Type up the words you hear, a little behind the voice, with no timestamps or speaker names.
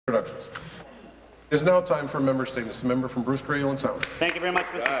Productions. It is now time for member statements. The member from Bruce Grey, Owen Sound. Thank you very much,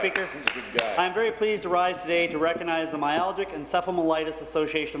 Mr. Speaker. I am very pleased to rise today to recognize the Myalgic Encephalomyelitis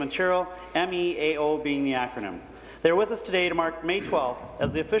Association of Ontario, MEAO being the acronym. They are with us today to mark May 12th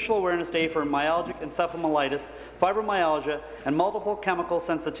as the official awareness day for myalgic encephalomyelitis, fibromyalgia, and multiple chemical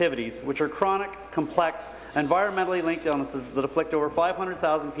sensitivities, which are chronic, complex, environmentally linked illnesses that afflict over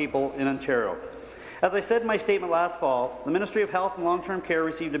 500,000 people in Ontario. As I said in my statement last fall, the Ministry of Health and Long-Term Care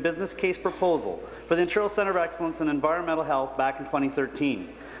received a business case proposal for the Ontario Centre of Excellence in Environmental Health back in 2013.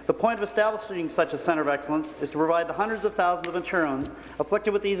 The point of establishing such a Centre of Excellence is to provide the hundreds of thousands of Ontarians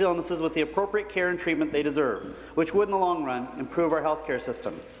afflicted with these illnesses with the appropriate care and treatment they deserve, which would in the long run improve our healthcare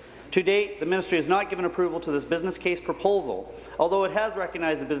system. To date, the Ministry has not given approval to this business case proposal, although it has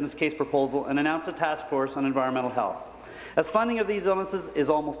recognized the business case proposal and announced a task force on environmental health. As funding of these illnesses is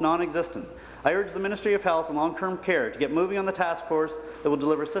almost non-existent, I urge the Ministry of Health and Long-Term Care to get moving on the task force that will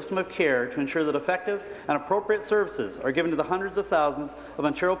deliver a system of care to ensure that effective and appropriate services are given to the hundreds of thousands of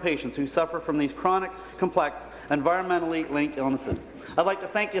Ontario patients who suffer from these chronic, complex, environmentally linked illnesses. I'd like to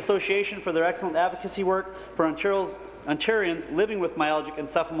thank the Association for their excellent advocacy work for Ontarians living with myalgic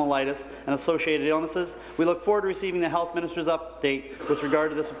encephalomyelitis and associated illnesses. We look forward to receiving the Health Minister's update with regard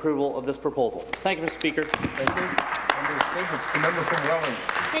to this approval of this proposal. Thank you, Mr. Speaker. Thank you. The member from Welland.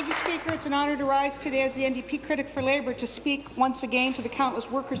 Thank you, Speaker. It's an honour to rise today as the NDP critic for Labour to speak once again to the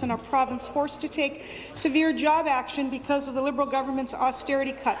countless workers in our province forced to take severe job action because of the Liberal government's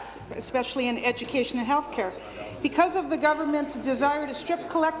austerity cuts, especially in education and health care. Because of the government's desire to strip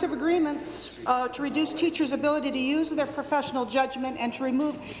collective agreements to reduce teachers' ability to use their professional judgment and to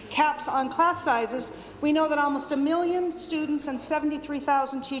remove caps on class sizes, we know that almost 1 million students and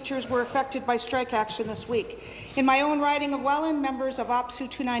 73,000 teachers were affected by strike action this week. In my own riding of Welland, members of OPSU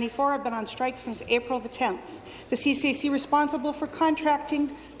 294 have been on strike since April the 10th. The CCAC responsible for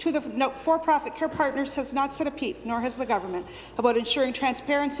contracting to the for-profit care partners has not said a peep, nor has the government, about ensuring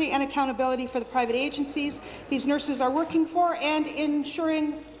transparency and accountability for the private agencies these nurses are working for and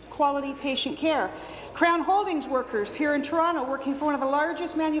ensuring quality patient care. Crown Holdings workers here in Toronto, working for one of the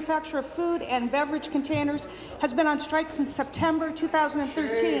largest manufacturers of food and beverage containers, has been on strike since September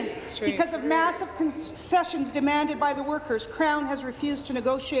 2013. Because of massive concessions demanded by the workers, Crown has refused to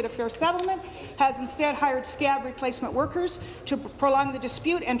negotiate a fair settlement, has instead hired scab replacement workers to prolong the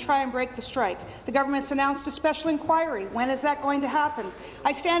dispute and try and break the strike. The government's announced a special inquiry. When is that going to happen?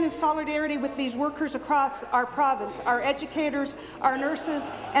 I stand in solidarity with these workers across our province, our educators, our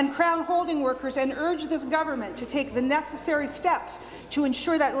nurses, and Crown Holding workers, and urge this government to take the necessary steps to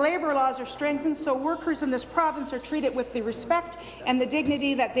ensure that labour laws are strengthened so workers in this province are treated with the respect and the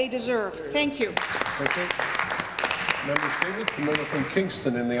dignity that they deserve. Thank you. Thank you. Member Stevens, the member from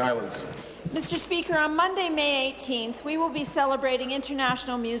Kingston in the Islands. Mr. Speaker, on Monday, May 18th, we will be celebrating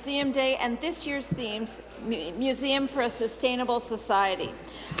International Museum Day and this year's themes, Museum for a Sustainable Society.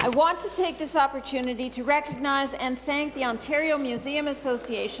 I want to take this opportunity to recognize and thank the Ontario Museum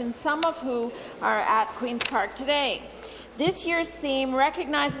Association, some of who are at Queen's Park today. This year's theme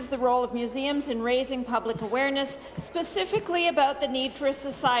recognizes the role of museums in raising public awareness, specifically about the need for a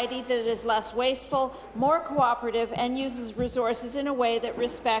society that is less wasteful, more cooperative, and uses resources in a way that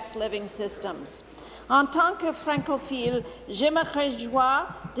respects living systems. En tant que francophile, je me réjouis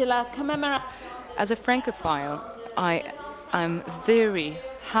de la commémoration. As a Francophile, I am very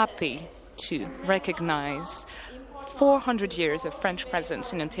happy to recognize 400 years of French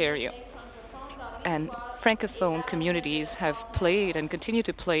presence in Ontario. And Francophone communities have played and continue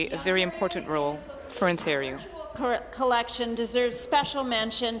to play a very important role for Ontario. Collection deserves special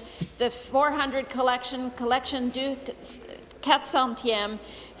mention. The 400 collection du 400e,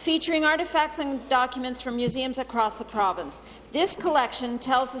 featuring artifacts and documents from museums across the province. This collection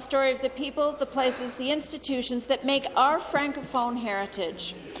tells the story of the people, the places, the institutions that make our Francophone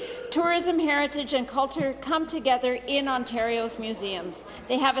heritage. Tourism, heritage and culture come together in Ontario's museums.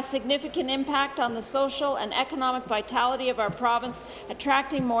 They have a significant impact on the social and economic vitality of our province,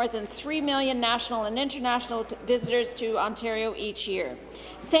 attracting more than 3 million national and international visitors to Ontario each year.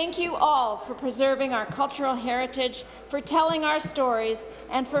 Thank you all for preserving our cultural heritage, for telling our stories,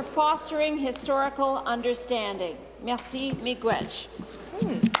 and for fostering historical understanding. Merci, Miigwech.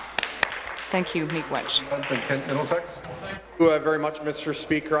 Thank you, Miigwech. Kent Middlesex. Thank you very much, Mr.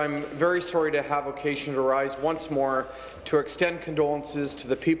 Speaker. I'm very sorry to have occasion to rise once more to extend condolences to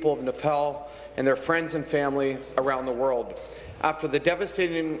the people of Nepal and their friends and family around the world. After the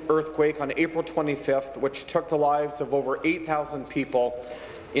devastating earthquake on April 25th, which took the lives of over 8,000 people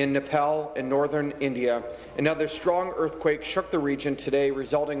in Nepal and northern India, another strong earthquake shook the region today,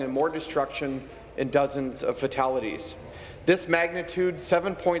 resulting in more destruction and dozens of fatalities. This magnitude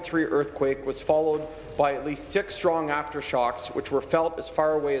 7.3 earthquake was followed by at least 6 strong aftershocks, which were felt as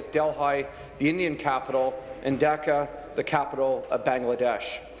far away as Delhi, the Indian capital, and Dhaka, the capital of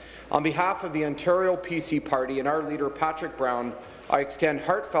Bangladesh. On behalf of the Ontario PC Party and our leader, Patrick Brown, I extend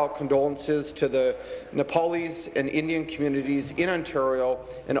heartfelt condolences to the Nepalese and Indian communities in Ontario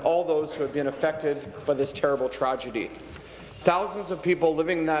and all those who have been affected by this terrible tragedy. Thousands of people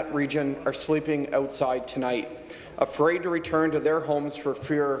living in that region are sleeping outside tonight, afraid to return to their homes for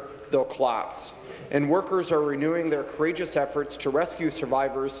fear they'll collapse. And workers are renewing their courageous efforts to rescue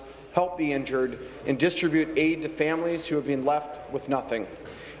survivors, help the injured, and distribute aid to families who have been left with nothing.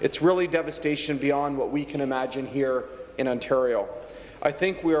 It's really devastation beyond what we can imagine here in Ontario. I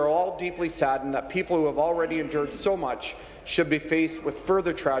think we are all deeply saddened that people who have already endured so much should be faced with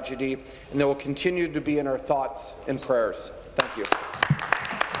further tragedy, and they will continue to be in our thoughts and prayers. Thank you.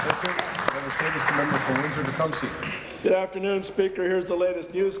 Thank you. The member for Windsor-Tecumseh. Good afternoon, Speaker. Here's the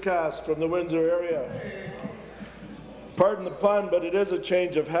latest newscast from the Windsor area. Pardon the pun, but it is a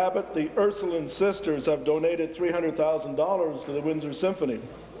change of habit. The Ursuline sisters have donated $300,000 to the Windsor Symphony.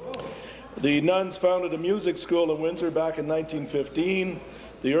 The nuns founded a music school in Windsor back in 1915.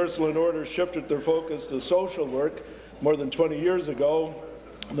 The Ursuline order shifted their focus to social work more than 20 years ago.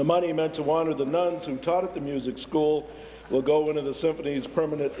 The money meant to honour the nuns who taught at the music school will go into the Symphony's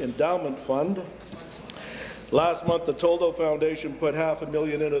permanent endowment fund. Last month, the Toldo Foundation put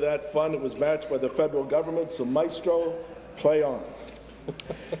 $500,000 into that fund. It was matched by the federal government, so maestro, play on.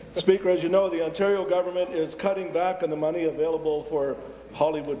 Speaker, as you know, the Ontario government is cutting back on the money available for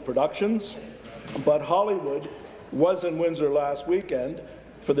Hollywood productions, but Hollywood was in Windsor last weekend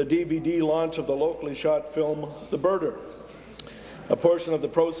for the DVD launch of the locally shot film The Birder. A portion of the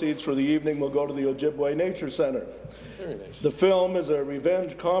proceeds for the evening will go to the Ojibwe Nature Centre. Very nice. The film is a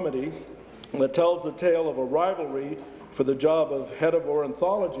revenge comedy that tells the tale of a rivalry for the job of head of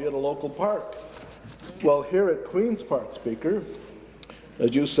ornithology at a local park. Well, here at Queen's Park, Speaker,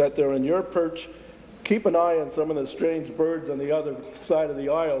 as you sat there in your perch, keep an eye on some of the strange birds on the other side of the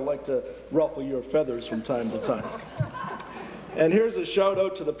aisle who like to ruffle your feathers from time to time. And here's a shout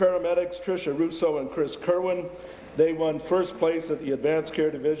out to the paramedics, Tricia Russo and Chris Kerwin. They won first place at the Advanced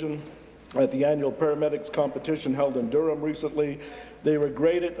Care Division at the annual paramedics competition held in Durham recently. They were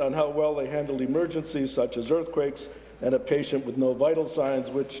graded on how well they handled emergencies such as earthquakes and a patient with no vital signs,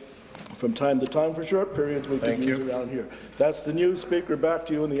 which from time to time for short periods we can use around here. That's the news, Speaker. Back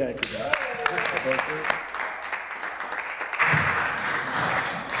to you in the anchor. Thank you.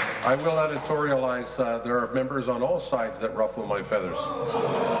 I will editorialize. There are members on all sides that ruffle my feathers.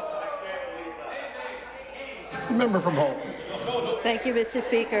 Member from Halton. Thank you, Mr.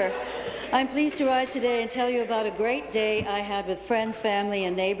 Speaker. I'm pleased to rise today and tell you about a great day I had with friends, family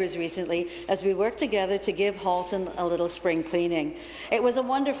and neighbours recently as we worked together to give Halton a little spring cleaning. It was a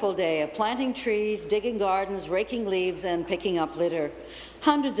wonderful day of planting trees, digging gardens, raking leaves and picking up litter.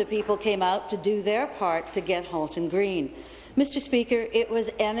 Hundreds of people came out to do their part to get Halton green. Mr. Speaker, it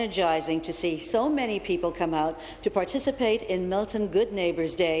was energizing to see so many people come out to participate in Milton Good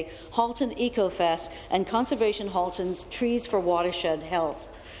Neighbours Day, Halton EcoFest, and Conservation Halton's Trees for Watershed Health.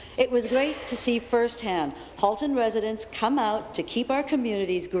 It was great to see firsthand Halton residents come out to keep our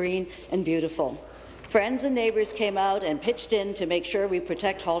communities green and beautiful. Friends and neighbours came out and pitched in to make sure we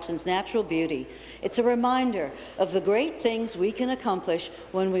protect Halton's natural beauty. It's a reminder of the great things we can accomplish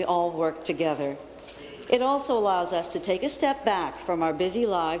when we all work together. It also allows us to take a step back from our busy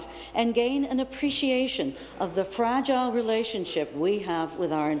lives and gain an appreciation of the fragile relationship we have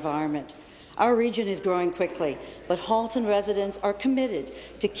with our environment. Our region is growing quickly, but Halton residents are committed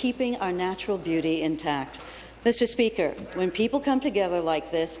to keeping our natural beauty intact. Mr. Speaker, when people come together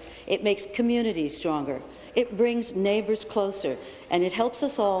like this, it makes communities stronger. It brings neighbours closer, and it helps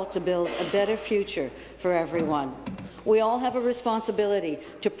us all to build a better future for everyone. We all have a responsibility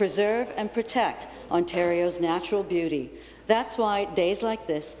to preserve and protect Ontario's natural beauty. That's why days like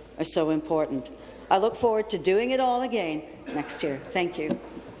this are so important. I look forward to doing it all again next year. Thank you.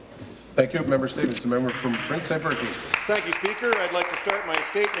 Thank you. Member Stevens, the member from Prince Edward East. Thank you, Speaker. I'd like to start my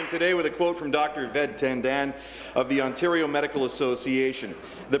statement today with a quote from Dr. Ved Tandan of the Ontario Medical Association.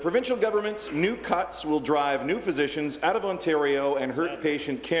 The provincial government's new cuts will drive new physicians out of Ontario and hurt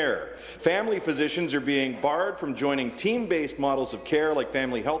patient care. Family physicians are being barred from joining team-based models of care like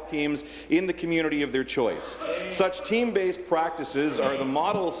family health teams in the community of their choice. Such team-based practices are the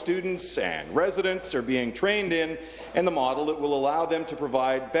model students and residents are being trained in, and the model that will allow them to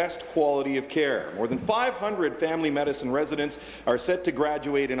provide best quality of care. More than 500 family medicine residents are set to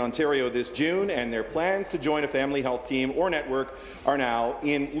graduate in Ontario this June, and their plans to join a family health team or network are now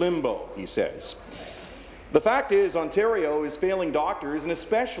in limbo, he says. The fact is, Ontario is failing doctors and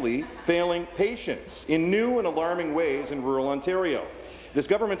especially failing patients in new and alarming ways in rural Ontario. This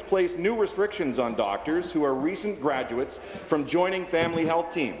government's placed new restrictions on doctors who are recent graduates from joining family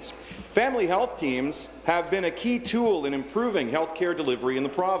health teams. Family health teams have been a key tool in improving health care delivery in the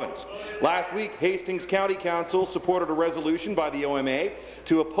province. Last week, Hastings County Council supported a resolution by the OMA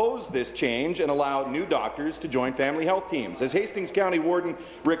to oppose this change and allow new doctors to join family health teams. As Hastings County Warden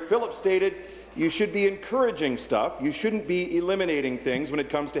Rick Phillips stated, you should be encouraging stuff. You shouldn't be eliminating things when it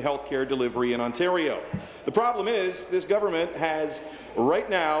comes to health care delivery in Ontario. The problem is this government has right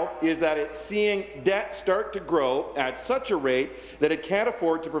now is that it's seeing debt start to grow at such a rate that it can't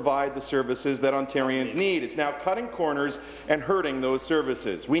afford to provide the services that Ontarians need. It's now cutting corners and hurting those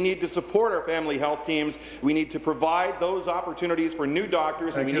services. We need to support our family health teams. We need to provide those opportunities for new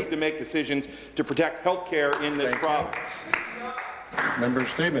doctors, and we need to make decisions to protect health care in this province. Member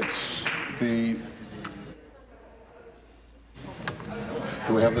statements. Do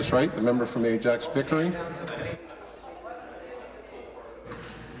we have this right? The member from Ajax Pickering.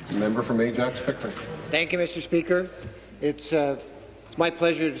 The member from Ajax Pickering. Thank you, Mr. Speaker. It's my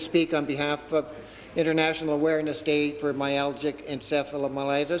pleasure to speak on behalf of International Awareness Day for myalgic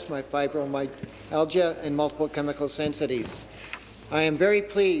encephalomyelitis, my fibromyalgia, and multiple chemical sensitivity. I am very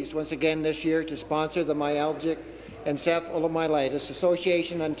pleased once again this year to sponsor the Myalgic Encephalomyelitis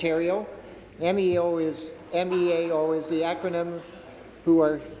Association Ontario. MEAO is the acronym who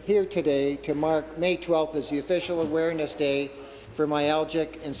are here today to mark May 12th as the official awareness day for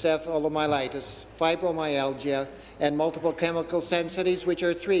myalgic encephalomyelitis, fibromyalgia, and multiple chemical sensitivities, which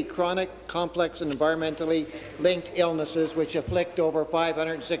are three chronic, complex, and environmentally linked illnesses which afflict over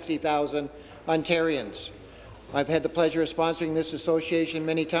 560,000 Ontarians. I've had the pleasure of sponsoring this association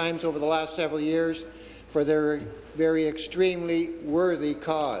many times over the last several years for their very extremely worthy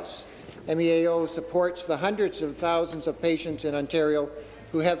cause. MEAO supports the hundreds of thousands of patients in Ontario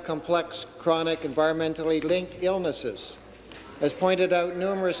who have complex, chronic, environmentally linked illnesses. As pointed out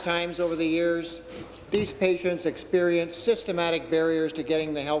numerous times over the years, these patients experience systematic barriers to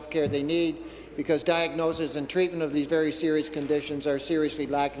getting the health care they need because diagnosis and treatment of these very serious conditions are seriously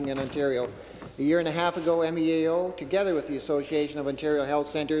lacking in Ontario. A year and a half ago, MEAO, together with the Association of Ontario Health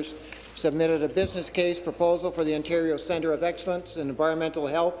Centres, submitted a business case proposal for the Ontario Centre of Excellence in Environmental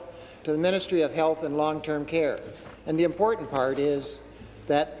Health to the Ministry of Health and Long-Term Care. And the important part is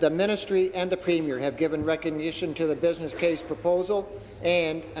that the Ministry and the Premier have given recognition to the business case proposal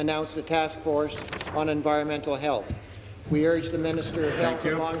and announced a task force on environmental health. We urge the Minister of Health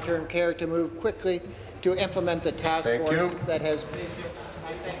and Long-Term Care to move quickly to implement the task force that has been.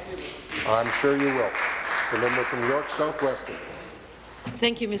 I'm sure you will. The member from York Southwestern.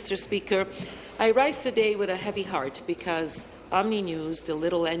 Thank you, Mr. Speaker. I rise today with a heavy heart because Omni News, the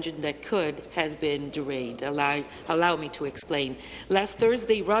little engine that could, has been derailed. Allow me to explain. Last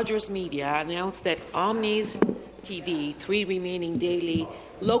Thursday, Rogers Media announced that Omni's TV, 3 remaining daily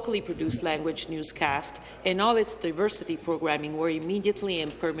locally produced language newscasts, and all its diversity programming were immediately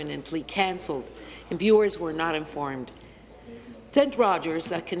and permanently cancelled, and viewers were not informed. Ted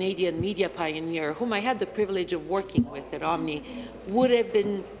Rogers, a Canadian media pioneer whom I had the privilege of working with at Omni, would have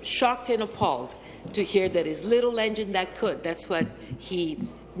been shocked and appalled to hear that his little engine that could, that's what he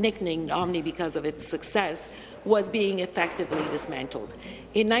nicknamed Omni because of its success, was being effectively dismantled.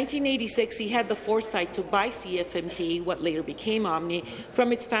 In 1986, he had the foresight to buy CFMT, what later became Omni,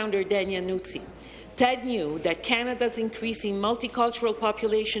 from its founder, Dania Nuzzi. Ted knew that Canada's increasing multicultural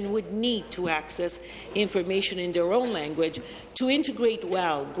population would need to access information in their own language to integrate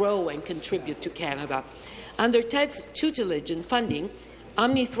well, grow, and contribute to Canada. Under Ted's tutelage and funding,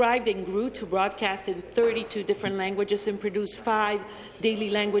 Omni thrived and grew to broadcast in 32 different languages and produce 5 daily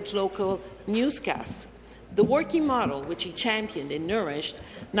language local newscasts. The working model, which he championed and nourished,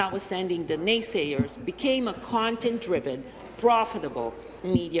 notwithstanding the naysayers, became a content-driven, profitable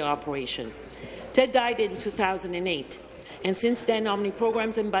media operation. Ted died in 2008, and since then, Omni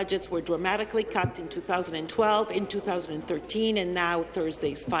programs and budgets were dramatically cut in 2012, in 2013, and now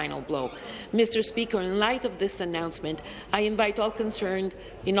Thursday's final blow. Mr. Speaker, in light of this announcement, I invite all concerned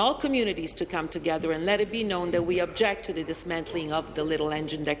in all communities to come together and let it be known that we object to the dismantling of the little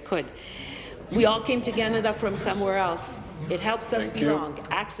engine that could. We all came to Canada from somewhere else. It helps us belong.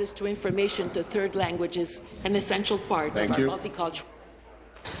 Access to information to third language is an essential part of our multicultural.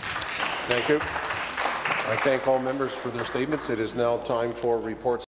 Thank you. I thank all members for their statements. It is now time for reports.